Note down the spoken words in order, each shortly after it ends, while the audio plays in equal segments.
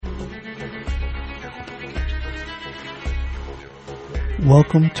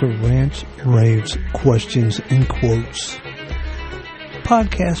Welcome to Rants, Raves, Questions, and Quotes.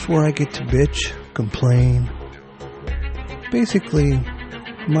 Podcast where I get to bitch, complain. Basically,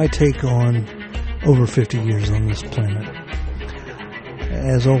 my take on over 50 years on this planet.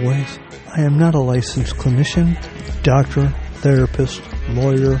 As always, I am not a licensed clinician, doctor, therapist,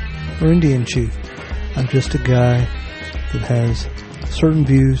 lawyer, or Indian chief. I'm just a guy that has certain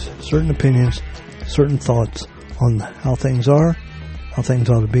views, certain opinions, certain thoughts on how things are, how things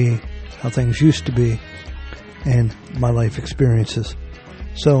ought to be, how things used to be, and my life experiences.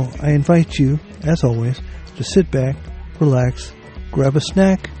 So I invite you, as always, to sit back, relax, grab a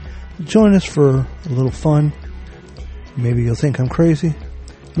snack, join us for a little fun. Maybe you'll think I'm crazy.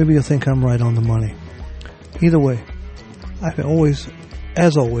 Maybe you'll think I'm right on the money. Either way, I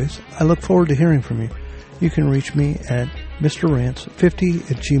look forward to hearing from you. You can reach me at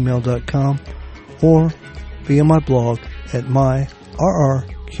mrrants50@gmail.com or via my blog at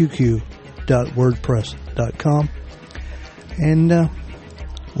myrrqq.wordpress.com. And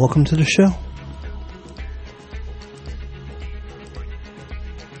welcome to the show.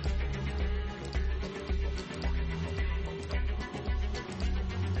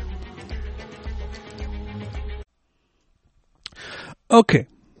 Okay,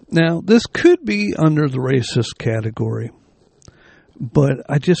 now this could be under the racist category, but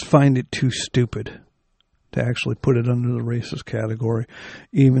I just find it too stupid to actually put it under the racist category,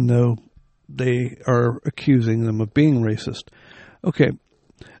 even though they are accusing them of being racist. Okay,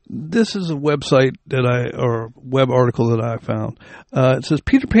 this is a website web article that I found. It says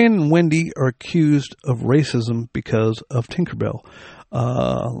Peter Pan and Wendy are accused of racism because of Tinkerbell.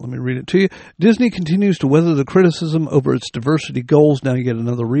 Let me read it to you. Disney continues to weather the criticism over its diversity goals. Now yet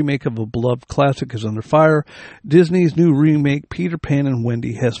another remake of a beloved classic is under fire. Disney's new remake, Peter Pan and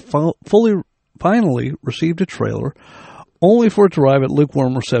Wendy, has finally received a trailer, only for it to arrive at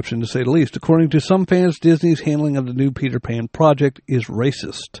lukewarm reception, to say the least. According to some fans, Disney's handling of the new Peter Pan project is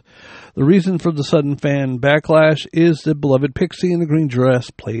racist. The reason for the sudden fan backlash is the beloved pixie in the green dress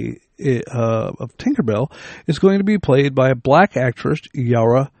of Tinkerbell is going to be played by a black actress,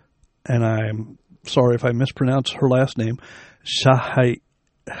 Yara, and I'm sorry if I mispronounce her last name, Shahidi.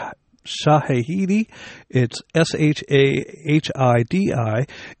 It's Shahidi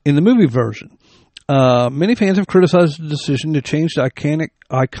in the movie version. Many fans have criticized the decision to change the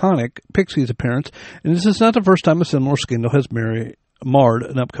iconic Pixie's appearance, and this is not the first time a similar scandal has marred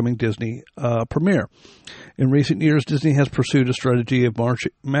an upcoming Disney premiere. In recent years, Disney has pursued a strategy of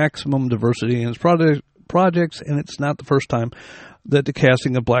maximum diversity in its projects, and it's not the first time that the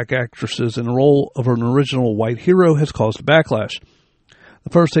casting of black actresses in the role of an original white hero has caused a backlash. The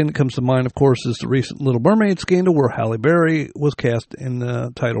first thing that comes to mind, of course, is the recent Little Mermaid scandal where Halle Berry was cast in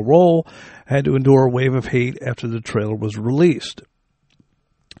the title role, had to endure a wave of hate after the trailer was released.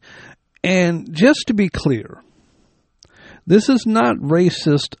 And just to be clear, this is not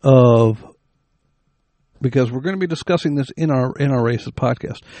racist because we're going to be discussing this in our racist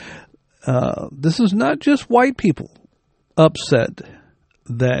podcast. This is not just white people upset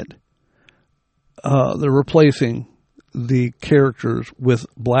that they're replacing the characters with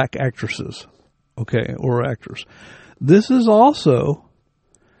black actresses, okay, or actors. This is also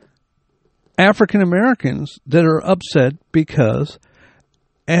African Americans that are upset because,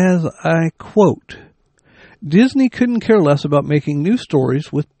 as I quote, Disney couldn't care less about making new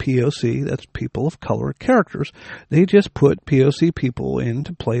stories with POC, that's people of color, characters. They just put POC people in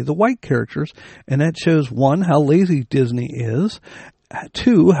to play the white characters, and that shows, one, how lazy Disney is,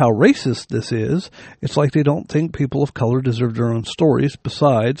 two, how racist this is. It's like they don't think people of color deserve their own stories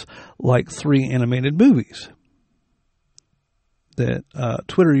besides like 3 animated movies. That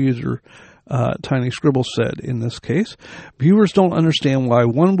Twitter user Tiny Scribble said in this case, viewers don't understand why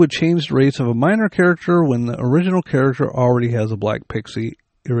one would change the race of a minor character when the original character already has a black pixie,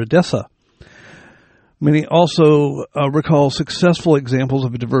 iridescent. Many also recall successful examples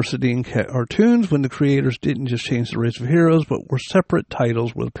of diversity in cartoons when the creators didn't just change the race of heroes, but were separate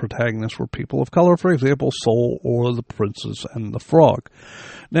titles where the protagonists were people of color, for example, Soul or The Princess and the Frog.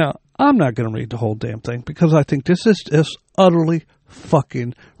 Now, I'm not going to read the whole damn thing because I think this is just utterly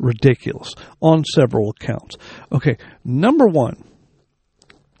fucking ridiculous on several accounts. Okay, number one,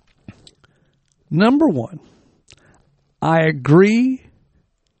 I agree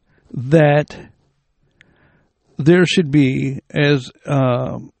that there should be, as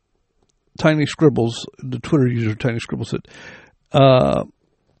Tiny Scribbles, the Twitter user Tiny Scribbles said,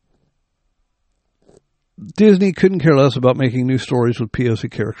 Disney couldn't care less about making new stories with POC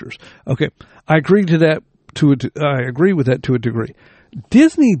characters. Okay, I agree with that to a degree.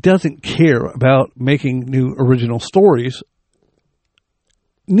 Disney doesn't care about making new original stories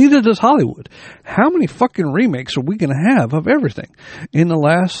Neither does Hollywood. How many fucking remakes are we going to have of everything? In the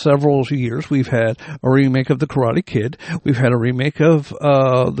last several years, we've had a remake of The Karate Kid. We've had a remake of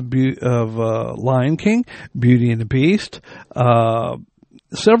Lion King, Beauty and the Beast,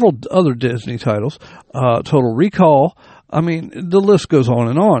 several other Disney titles, Total Recall. I mean, the list goes on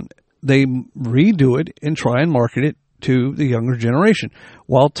and on. They redo it and try and market it to the younger generation,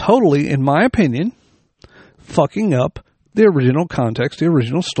 while totally, in my opinion, fucking up the original context, the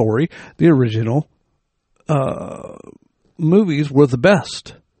original story, the original movies were the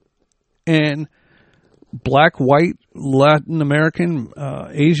best. And black, white, Latin American,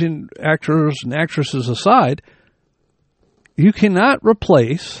 Asian actors and actresses aside, you cannot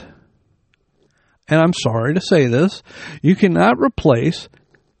replace, and I'm sorry to say this, you cannot replace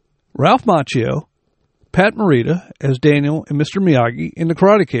Ralph Macchio, Pat Morita as Daniel and Mr. Miyagi in The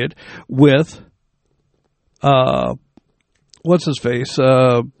Karate Kid with what's his face?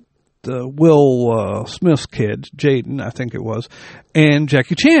 The Will Smith's kid, Jaden, I think it was, and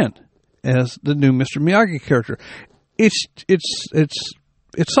Jackie Chan as the new Mr. Miyagi character. It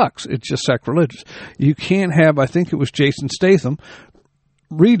sucks. It's just sacrilegious. You can't have, I think it was Jason Statham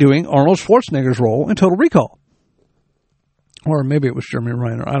redoing Arnold Schwarzenegger's role in Total Recall. Or maybe it was Jeremy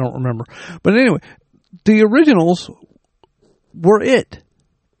Renner. I don't remember. But anyway, the originals were it.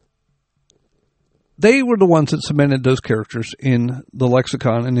 They were the ones that cemented those characters in the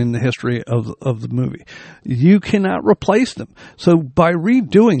lexicon and in the history of the movie. You cannot replace them. So by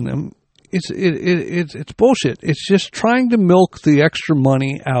redoing them, it's bullshit. It's just trying to milk the extra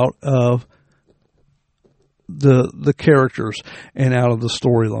money out of the characters and out of the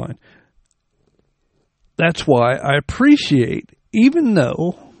storyline. That's why I appreciate, even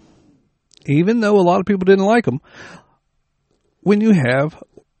though a lot of people didn't like them, when you have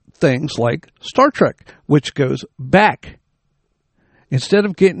things like Star Trek, which goes back. Instead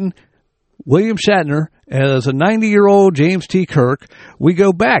of getting William Shatner as a 90-year-old James T. Kirk, we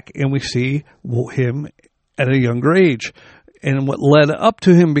go back and we see him at a younger age and what led up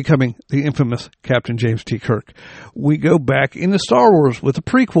to him becoming the infamous Captain James T. Kirk. We go back into Star Wars with the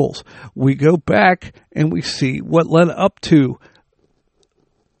prequels. We go back and we see what led up to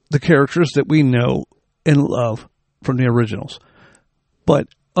the characters that we know and love from the originals. But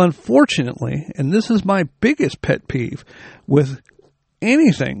unfortunately, and this is my biggest pet peeve with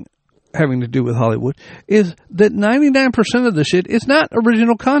anything having to do with Hollywood, is that 99% of the shit is not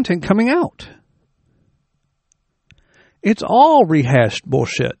original content coming out. It's all rehashed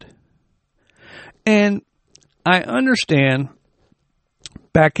bullshit. And I understand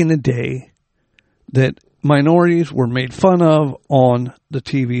back in the day that minorities were made fun of on the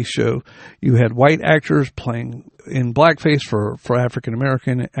TV show. You had white actors playing in blackface for African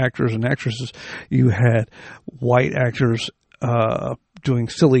American actors and actresses. You had white actors doing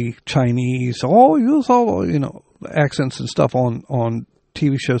silly Chinese, accents and stuff on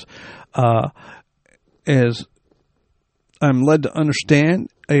TV shows. As I'm led to understand,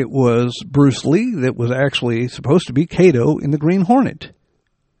 it was Bruce Lee that was actually supposed to be Kato in the Green Hornet.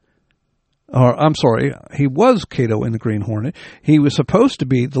 Or, I'm sorry, he was Kato in the Green Hornet. He was supposed to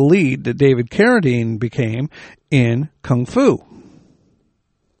be the lead that David Carradine became in Kung Fu.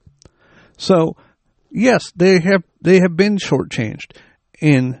 So, yes, they have been shortchanged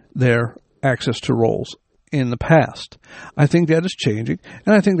in their access to roles in the past. I think that is changing,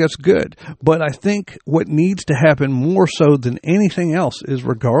 and I think that's good. But I think what needs to happen more so than anything else is,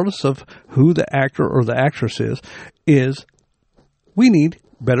 regardless of who the actor or the actress is we need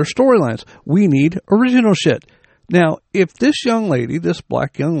better storylines. We need original shit. Now, if this young lady, this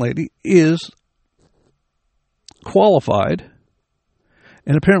black young lady, is qualified,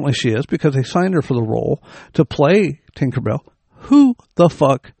 and apparently she is because they signed her for the role to play Tinkerbell, who the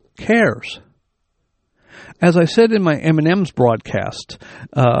fuck cares? As I said in my M&M's podcast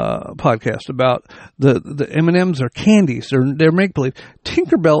about the M&M's are candies, they're make-believe.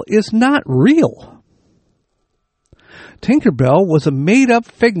 Tinkerbell is not real. Tinkerbell was a made-up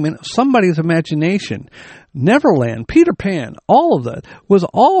figment of somebody's imagination. Neverland, Peter Pan, all of that was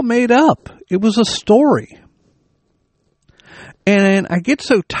all made up. It was a story. And I get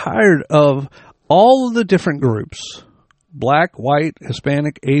so tired of all of the different groups, black, white,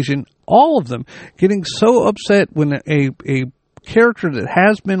 Hispanic, Asian, all of them getting so upset when a character that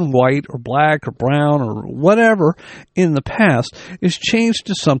has been white or black or brown or whatever in the past is changed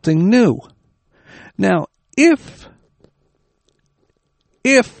to something new. Now, if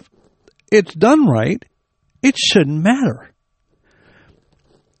it's done right, it shouldn't matter.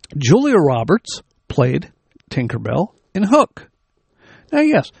 Julia Roberts played Tinkerbell in Hook. Now,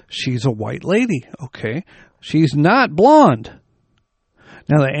 yes, she's a white lady, okay? She's not blonde.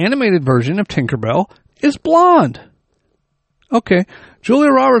 Now, the animated version of Tinkerbell is blonde. Okay.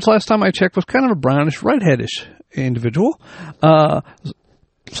 Julia Roberts, last time I checked, was kind of a brownish, redheadish individual.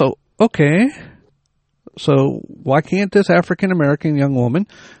 Okay. So why can't this African-American young woman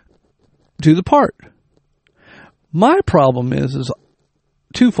do the part? My problem is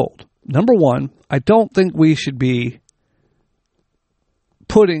twofold. Number one, I don't think we should be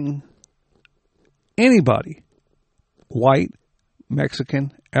putting anybody, white,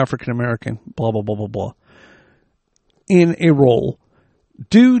 Mexican, African-American, blah, blah, blah, blah, blah, in a role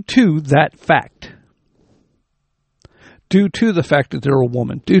due to that fact. Due to the fact that they're a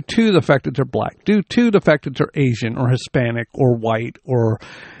woman, due to the fact that they're black, due to the fact that they're Asian or Hispanic or white or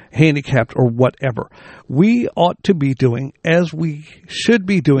handicapped or whatever. We ought to be doing as we should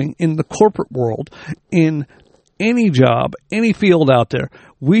be doing in the corporate world, in any job, any field out there.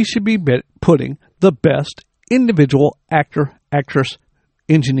 We should be putting the best individual actor, actress,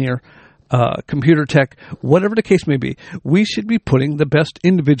 engineer, computer tech, whatever the case may be. We should be putting the best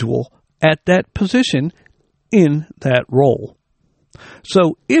individual at that position in that role.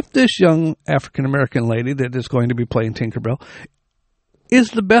 So if this young African-American lady that is going to be playing Tinkerbell is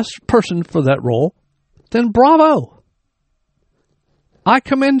the best person for that role, then bravo. I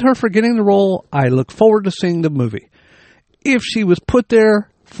commend her for getting the role. I look forward to seeing the movie. If she was put there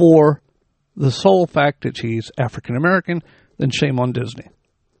for the sole fact that she's African-American, then shame on Disney.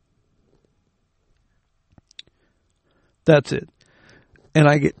 That's it. And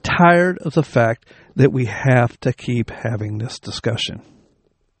I get tired of the fact that we have to keep having this discussion.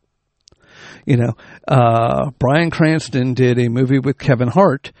 You know, Bryan Cranston did a movie with Kevin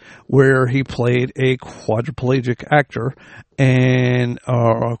Hart where he played a quadriplegic actor and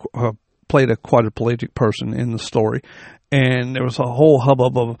played a quadriplegic person in the story. And there was a whole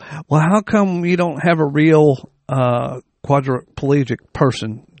hubbub of, well, how come you don't have a real quadriplegic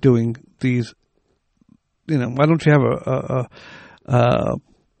person doing these? You know, why don't you have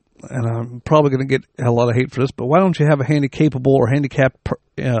and I'm probably going to get a lot of hate for this, but why don't you have a handicapable or handicapped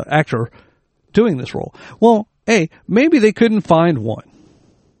actor doing this role? Well, hey, maybe they couldn't find one.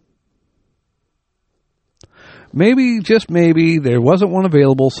 Maybe, just maybe, there wasn't one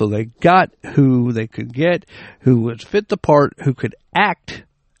available, so they got who they could get, who would fit the part, who could act,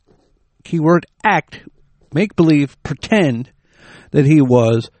 keyword act, make believe, pretend that he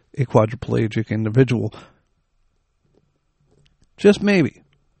was a quadriplegic individual. Just maybe.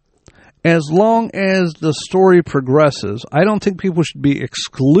 As long as the story progresses, I don't think people should be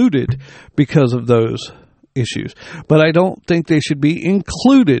excluded because of those issues. But I don't think they should be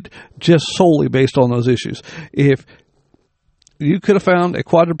included just solely based on those issues. If you could have found a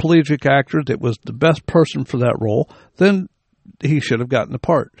quadriplegic actor that was the best person for that role, then he should have gotten the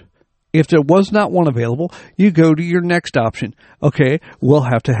part. If there was not one available, you go to your next option. Okay, we'll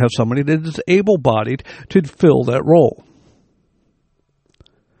have to have somebody that is able-bodied to fill that role.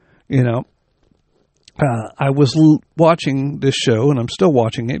 You know, I was watching this show, and I'm still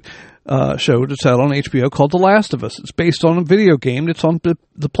watching it, show that's out on HBO called The Last of Us. It's based on a video game that's on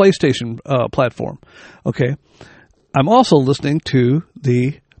the PlayStation platform. Okay. I'm also listening to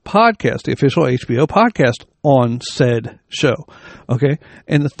the podcast, the official HBO podcast on said show. Okay.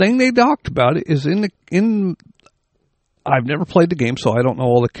 And the thing they talked about is I've never played the game, so I don't know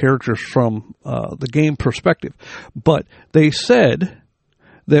all the characters from the game perspective. But they said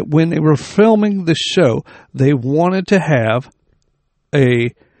that when they were filming the show, they wanted to have a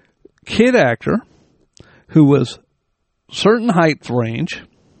kid actor who was certain height range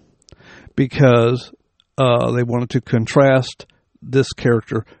because they wanted to contrast this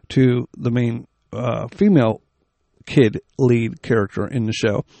character to the main female kid lead character in the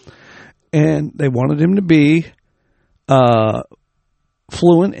show. And they wanted him to be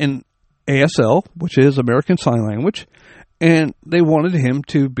fluent in ASL, which is American Sign Language. And they wanted him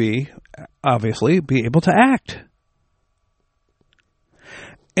to be able to act.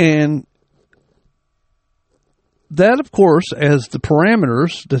 And that, of course, as the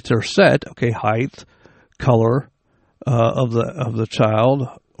parameters that they're set, okay, height, color of the child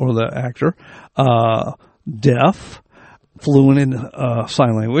or the actor, deaf, fluent in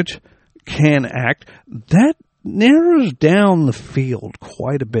sign language, can act, that narrows down the field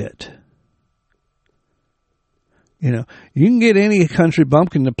quite a bit. You know, you can get any country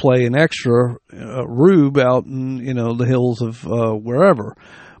bumpkin to play an extra rube out in, the hills of wherever.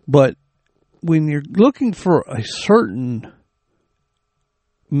 But when you're looking for a certain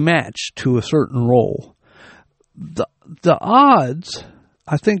match to a certain role, the odds,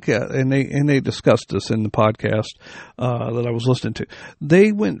 I think, and they discussed this in the podcast that I was listening to,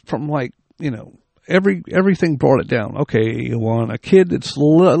 they went from everything brought it down. Okay, you want a kid that's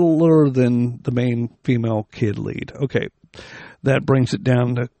littler than the main female kid lead. Okay, that brings it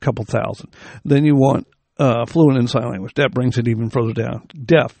down to a couple thousand. Then you want fluent in sign language. That brings it even further down.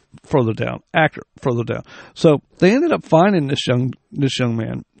 Deaf, further down. Actor, further down. So they ended up finding this young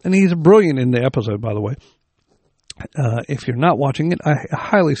man, and he's brilliant in the episode, by the way. If you're not watching it, I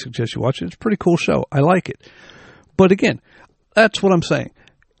highly suggest you watch it. It's a pretty cool show. I like it. But again, that's what I'm saying.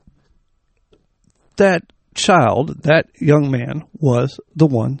 That child, that young man, was the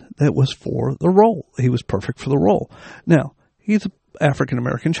one that was for the role. He was perfect for the role. Now, he's an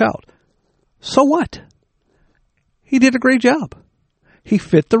African-American child. So what? He did a great job. He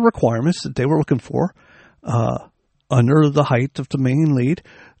fit the requirements that they were looking for, under the height of the main lead,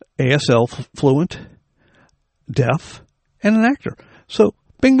 ASL fluent, deaf, and an actor. So,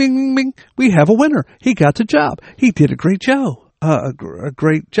 bing, bing, bing, bing, we have a winner. He got the job. He did a great job. A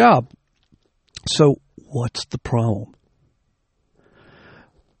great job. So, what's the problem?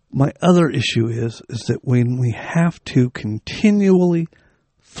 My other issue is that when we have to continually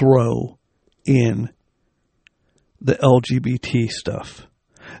throw in the LGBT stuff.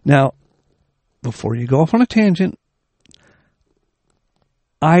 Now, before you go off on a tangent,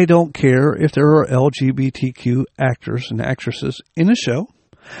 I don't care if there are LGBTQ actors and actresses in a show.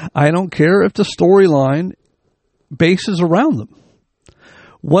 I don't care if the storyline bases around them.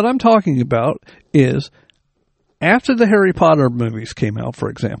 What I'm talking about is, after the Harry Potter movies came out, for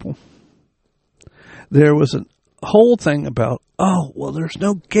example, there was a whole thing about, oh, well, there's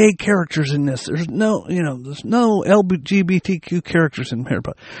no gay characters in this. There's no LGBTQ characters in Harry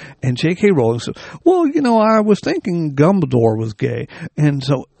Potter. And J.K. Rowling said, well, I was thinking Dumbledore was gay. And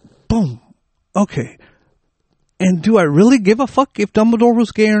so, boom. Okay. And do I really give a fuck if Dumbledore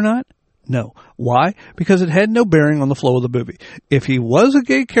was gay or not? No. Why? Because it had no bearing on the flow of the movie. If he was a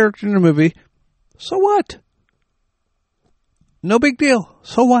gay character in the movie, so what? No big deal.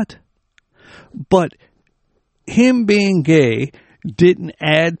 So what? But him being gay didn't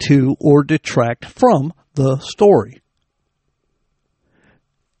add to or detract from the story.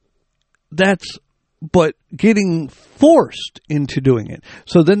 But getting forced into doing it.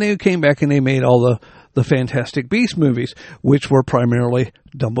 So then they came back and they made all the Fantastic Beasts movies, which were primarily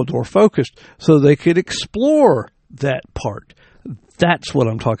Dumbledore focused, so they could explore that part. That's what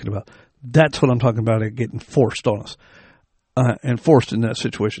I'm talking about. That's what I'm talking about, it getting forced on us, and forced in that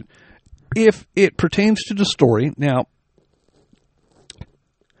situation. If it pertains to the story, now,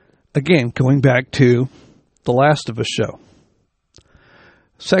 again, going back to the Last of Us show,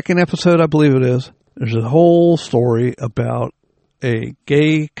 second episode, I believe it is, there's a whole story about a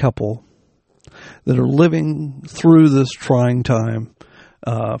gay couple that are living through this trying time.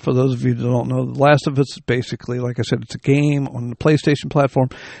 For those of you that don't know, The Last of Us is basically, like I said, it's a game on the PlayStation platform.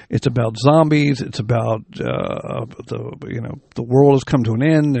 It's about zombies. It's about the world has come to an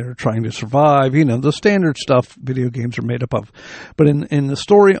end. They're trying to survive. The standard stuff video games are made up of. But in the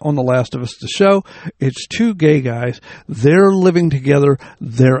story on The Last of Us, the show, it's two gay guys. They're living together.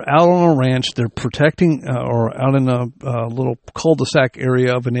 They're out on a ranch. They're protecting or out in a little cul-de-sac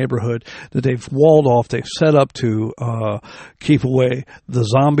area of a neighborhood that they've walled off. They've set up to keep away the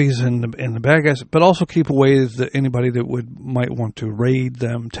zombies and the bad guys, but also keep away anybody that might want to raid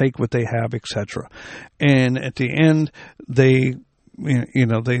them, take what they have, etc. And at the end, they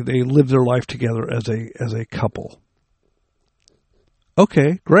live their life together as a couple.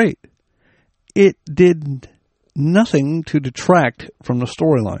 Okay, great. It did nothing to detract from the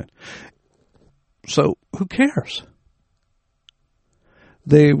storyline. So who cares?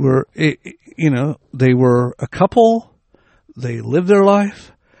 They were a couple. They lived their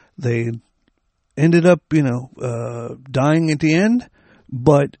life. They ended up, dying at the end.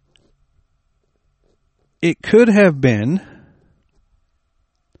 But it could have been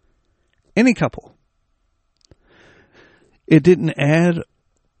any couple. It didn't add,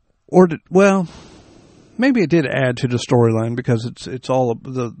 maybe it did add to the storyline, because it's all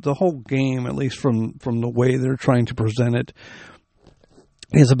the whole game, at least from the way they're trying to present it,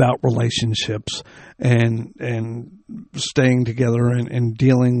 is about relationships and staying together and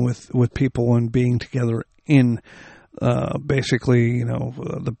dealing with people and being together in basically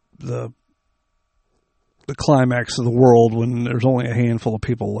the climax of the world when there's only a handful of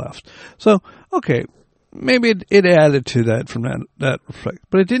people left. So okay, maybe it added to that from that respect,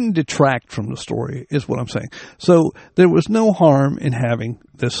 but it didn't detract from the story, is what I'm saying. So there was no harm in having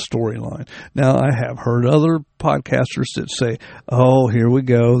this storyline. Now, I have heard other podcasters that say, oh, here we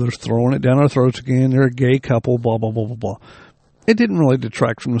go, they're throwing it down our throats again, they're a gay couple, blah, blah, blah, blah, blah. It didn't really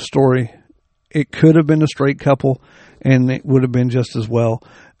detract from the story. It could have been a straight couple, and it would have been just as well.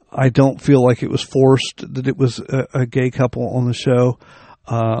 I don't feel like it was forced that it was a gay couple on the show.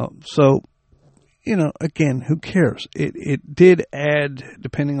 So, again, who cares? It did add,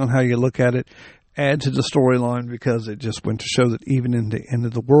 depending on how you look at it, add to the storyline, because it just went to show that even in the end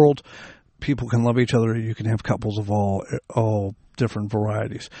of the world, people can love each other. You can have couples of all different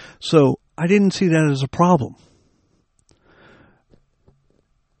varieties. So I didn't see that as a problem.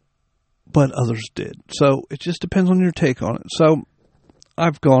 But others did. So it just depends on your take on it. So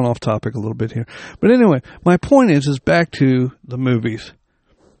I've gone off topic a little bit here. But anyway, my point is back to the movies.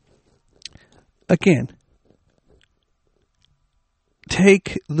 Again,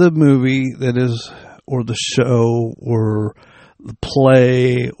 take the movie that is, or the show, or the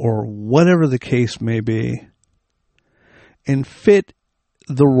play, or whatever the case may be, and fit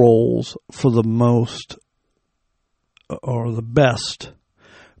the roles for the most or the best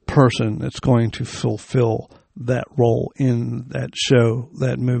person that's going to fulfill that role in that show,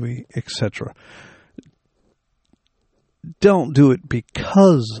 that movie, etc. Don't do it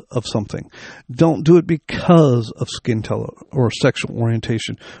because of something. Don't do it because of skin color or sexual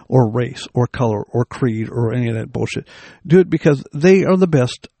orientation or race or color or creed or any of that bullshit. Do it because they are the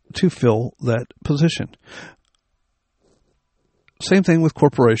best to fill that position. Same thing with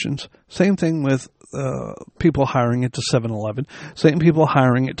corporations. Same thing with people hiring at the 7-Eleven. Same people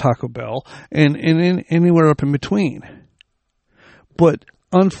hiring at Taco Bell and anywhere up in between. But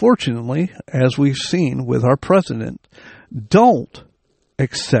unfortunately, as we've seen with our president, don't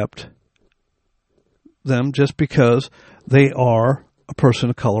accept them just because they are a person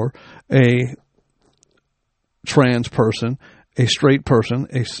of color, a trans person, a straight person,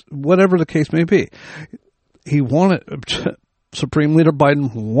 whatever the case may be. Supreme Leader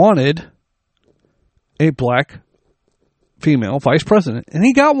Biden wanted a black female vice president, and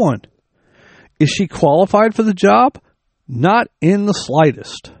he got one. Is she qualified for the job? Not in the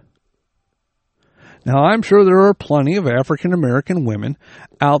slightest. Now, I'm sure there are plenty of African American women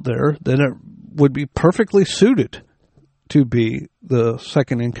out there that would be perfectly suited to be the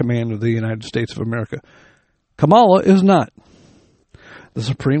second in command of the United States of America. Kamala is not. The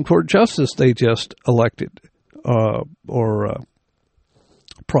Supreme Court justice they just elected or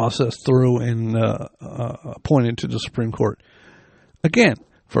processed through and appointed to the Supreme Court. Again,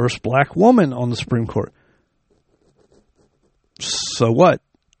 first black woman on the Supreme Court. So what?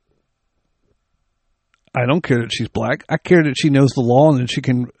 I don't care that she's black. I care that she knows the law and that she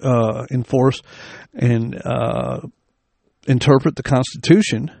can enforce and interpret the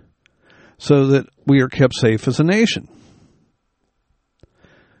Constitution so that we are kept safe as a nation.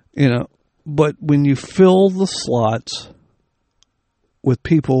 But when you fill the slots with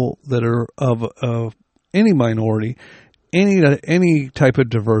people that are of any minority, any type of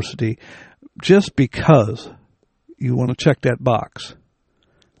diversity, just because you want to check that box,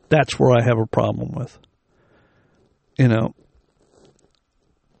 that's where I have a problem with.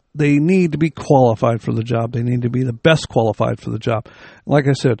 They need to be qualified for the job. They need to be the best qualified for the job. Like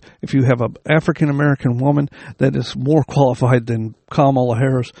I said, if you have an African-American woman that is more qualified than Kamala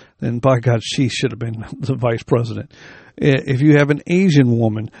Harris, then by God, she should have been the vice president. If you have an Asian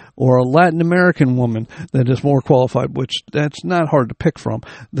woman or a Latin American woman that is more qualified, which that's not hard to pick from,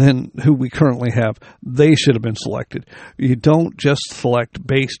 than who we currently have, they should have been selected. You don't just select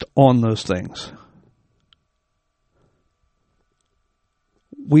based on those things.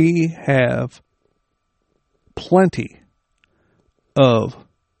 We have plenty of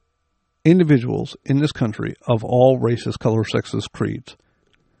individuals in this country of all races, colors, sexes, creeds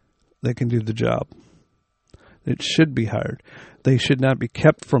that can do the job. It should be hired. They should not be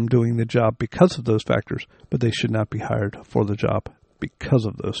kept from doing the job because of those factors, but they should not be hired for the job because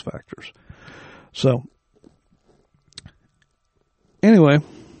of those factors. So, anyway,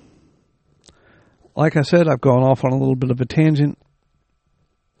 like I said, I've gone off on a little bit of a tangent.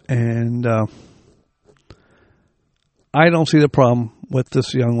 And I don't see the problem with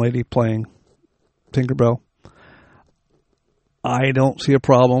this young lady playing Tinkerbell. I don't see a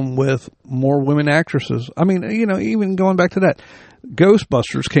problem with more women actresses. I mean, even going back to that,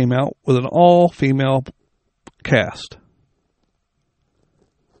 Ghostbusters came out with an all-female cast.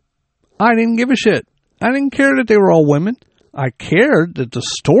 I didn't give a shit. I didn't care that they were all women. I cared that the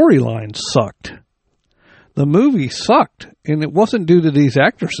storyline sucked. The movie sucked, and it wasn't due to these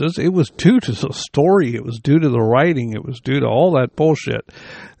actresses. It was due to the story. It was due to the writing. It was due to all that bullshit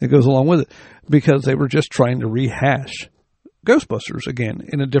that goes along with it, because they were just trying to rehash Ghostbusters again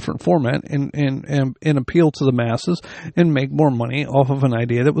in a different format and appeal to the masses and make more money off of an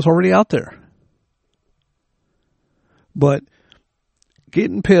idea that was already out there. But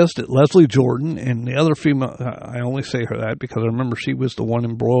getting pissed at Leslie Jordan and the other female. I only say her that because I remember she was the one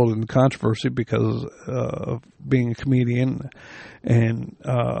embroiled in the controversy because of being a comedian and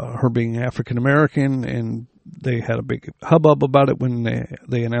her being African American, and they had a big hubbub about it when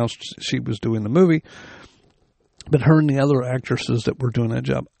they announced she was doing the movie. But her and the other actresses that were doing that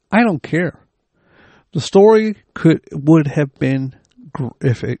job, I don't care. The story would have been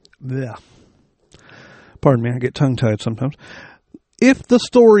if it. Yeah. Pardon me, I get tongue-tied sometimes. If the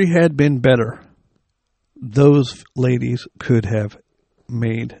story had been better, those ladies could have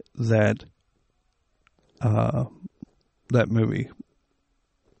made that movie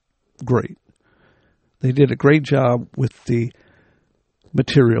great. They did a great job with the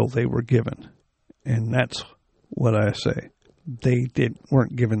material they were given, and that's what I say. They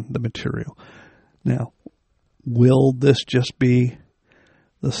weren't given the material. Now, will this just be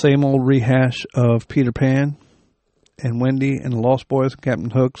the same old rehash of Peter Pan and Wendy and the Lost Boys and Captain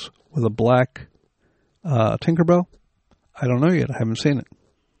Hooks with a black Tinkerbell? I don't know yet. I haven't seen it.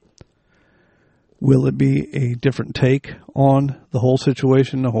 Will it be a different take on the whole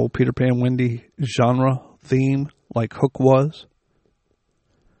situation, the whole Peter Pan, Wendy genre theme like Hook was?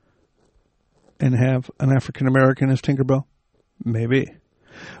 And have an African American as Tinkerbell? Maybe.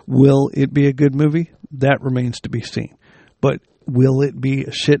 Will it be a good movie? That remains to be seen. But will it be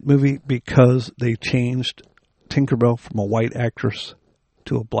a shit movie because they changed Tinkerbell from a white actress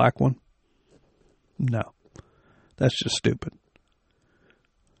to a black one? No. That's just stupid.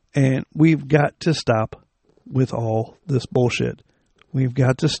 And we've got to stop with all this bullshit. We've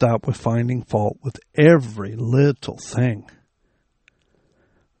got to stop with finding fault with every little thing.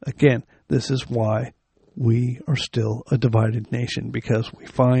 Again, this is why we are still a divided nation, because we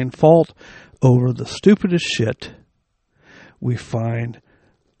find fault over the stupidest shit. We find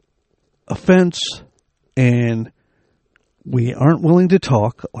offense, and we aren't willing to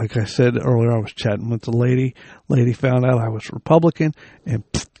talk. Like I said earlier, I was chatting with the lady. Lady found out I was Republican, and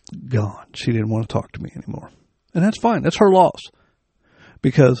gone. She didn't want to talk to me anymore. And that's fine. That's her loss.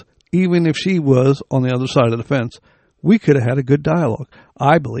 Because even if she was on the other side of the fence, we could have had a good dialogue.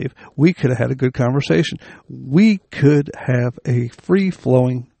 I believe we could have had a good conversation. We could have a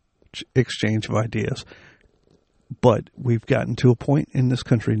free-flowing exchange of ideas. But we've gotten to a point in this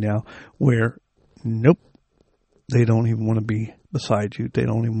country now where, nope, they don't even want to be beside you. They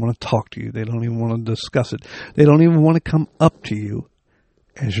don't even want to talk to you. They don't even want to discuss it. They don't even want to come up to you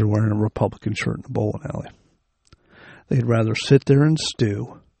as you're wearing a Republican shirt in a bowling alley. They'd rather sit there and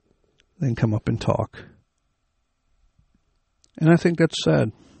stew than come up and talk. And I think that's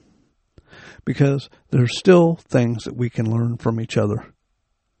sad, because there's still things that we can learn from each other.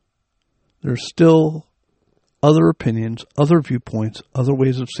 There's still other opinions, other viewpoints, other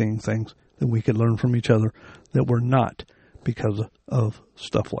ways of seeing things that we could learn from each other that we're not because of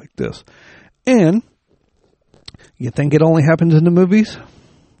stuff like this. And you think it only happens in the movies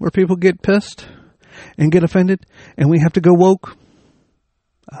where people get pissed and get offended and we have to go woke?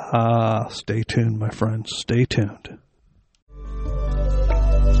 Stay tuned, my friends. Stay tuned.